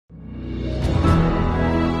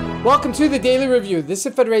Welcome to the Daily Review. This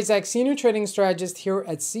is Razak, Senior Trading Strategist here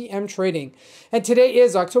at CMTrading. And today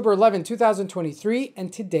is October 11, 2023,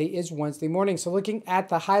 and today is Wednesday morning. So looking at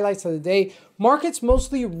the highlights of the day, markets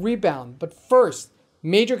mostly rebound. But first,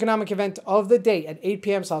 major economic event of the day at 8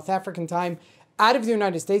 p.m. South African time out of the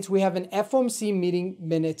United States, we have an FOMC meeting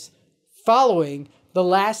minutes following the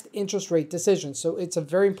last interest rate decision. So it's a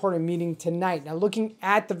very important meeting tonight. Now looking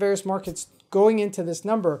at the various markets going into this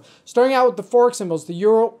number, starting out with the Forex symbols, the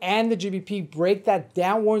Euro and the GBP break that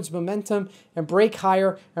downwards momentum and break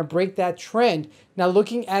higher and break that trend. Now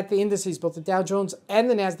looking at the indices, both the Dow Jones and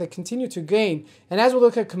the NASDAQ continue to gain. And as we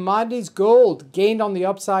look at commodities, gold gained on the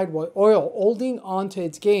upside while oil holding on to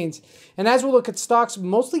its gains. And as we look at stocks,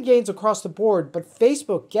 mostly gains across the board, but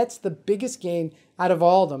Facebook gets the biggest gain out of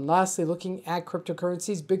all of them. Lastly, looking at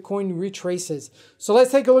cryptocurrencies, Bitcoin retraces. So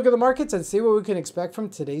let's take a look at the markets and see what we can expect from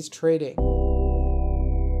today's trading.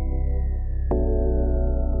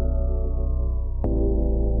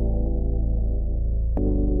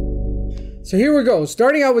 So here we go,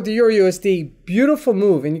 starting out with the Euro USD, beautiful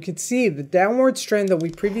move, and you can see the downwards trend that we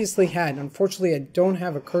previously had. Unfortunately, I don't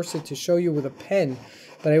have a cursor to show you with a pen,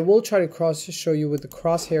 but I will try to show you with the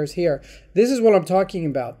crosshairs here. This is what I'm talking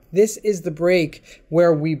about. This is the break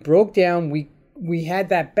where we broke down, we had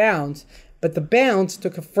that bounce, but the bounce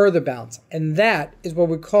took a further bounce, and that is what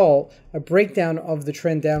we call a breakdown of the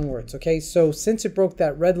trend downwards. Okay, so since it broke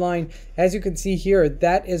that red line, as you can see here,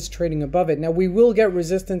 that is trading above it. Now we will get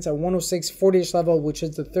resistance at 106.40-ish level, which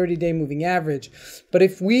is the 30-day moving average. But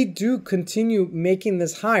if we do continue making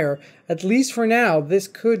this higher, at least for now, this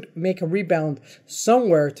could make a rebound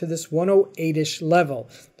somewhere to this 108-ish level.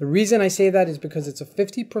 The reason I say that is because it's a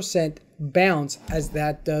 50% bounce, as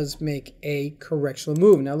that does make a correctional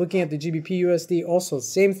move. Now looking at the GBP USD, also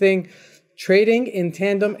same thing, trading in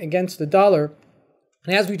tandem against the dollar.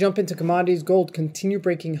 And as we jump into commodities, gold continue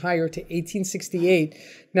breaking higher to 1868.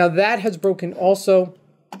 Now that has broken also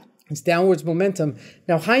its downwards momentum.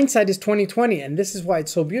 Now hindsight is 2020, and this is why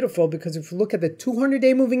it's so beautiful, because if you look at the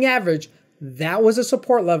 200-day moving average, that was a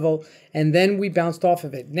support level, and then we bounced off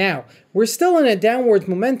of it. Now, we're still in a downwards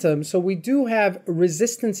momentum, so we do have a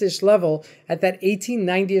resistance-ish level at that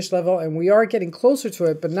 1890-ish level, and we are getting closer to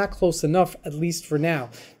it, but not close enough, at least for now.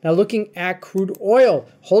 Now, looking at crude oil,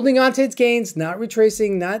 holding on to its gains, not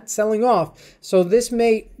retracing, not selling off. So this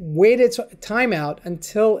may wait its time out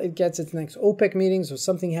until it gets its next OPEC meeting, so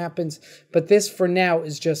something happens. But this, for now,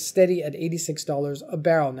 is just steady at $86 a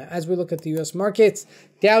barrel. Now, as we look at the U.S. markets,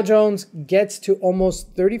 Dow Jones gets to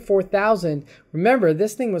almost 34,000. Remember,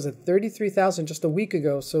 this thing was at 33,000 just a week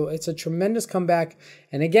ago, so it's a tremendous comeback.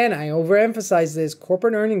 And again, I overemphasize this,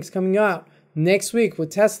 corporate earnings coming out next week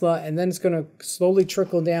with Tesla, and then it's going to slowly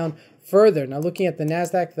trickle down further. Now looking at the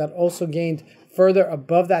NASDAQ, that also gained further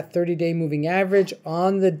above that 30-day moving average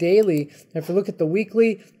on the daily. And if we look at the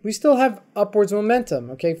weekly, we still have upwards momentum.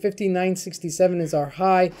 Okay, 59.67 is our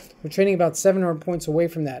high. We're trading about 700 points away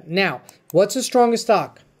from that. Now, what's the strongest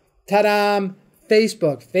stock? Ta-da!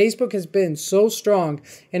 Facebook. Facebook has been so strong,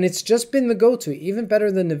 and it's just been the go-to, even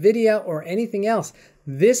better than NVIDIA or anything else.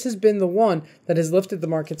 This has been the one that has lifted the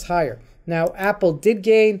markets higher. Now, Apple did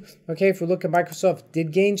gain. Okay, if we look at Microsoft,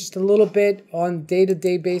 did gain just a little bit on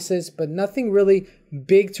day-to-day basis, but nothing really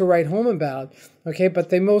big to write home about. Okay, but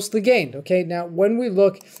they mostly gained. Okay, now when we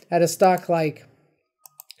look at a stock like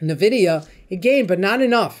NVIDIA, it gained, but not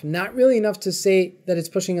enough. Not really enough to say that it's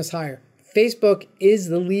pushing us higher. Facebook is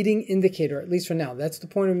the leading indicator, at least for now. That's the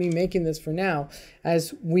point of me making this for now,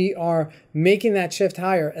 as we are making that shift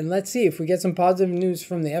higher. And let's see if we get some positive news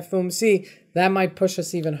from the FOMC, that might push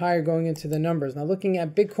us even higher going into the numbers. Now looking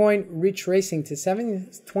at Bitcoin retracing to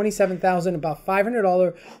 27,000, about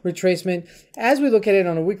 $500 retracement. As we look at it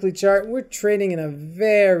on a weekly chart, we're trading in a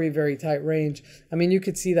very, very tight range. I mean, you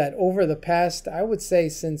could see that over the past, I would say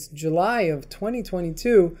since July of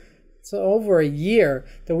 2022, so over a year,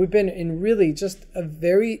 that we've been in really just a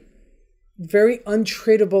very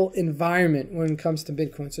untradeable environment when it comes to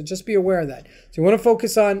Bitcoin. So just be aware of that. So you want to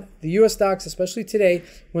focus on the US stocks, especially today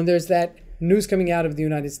when there's that news coming out of the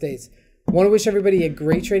United States. I want to wish everybody a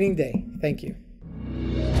great trading day. Thank you.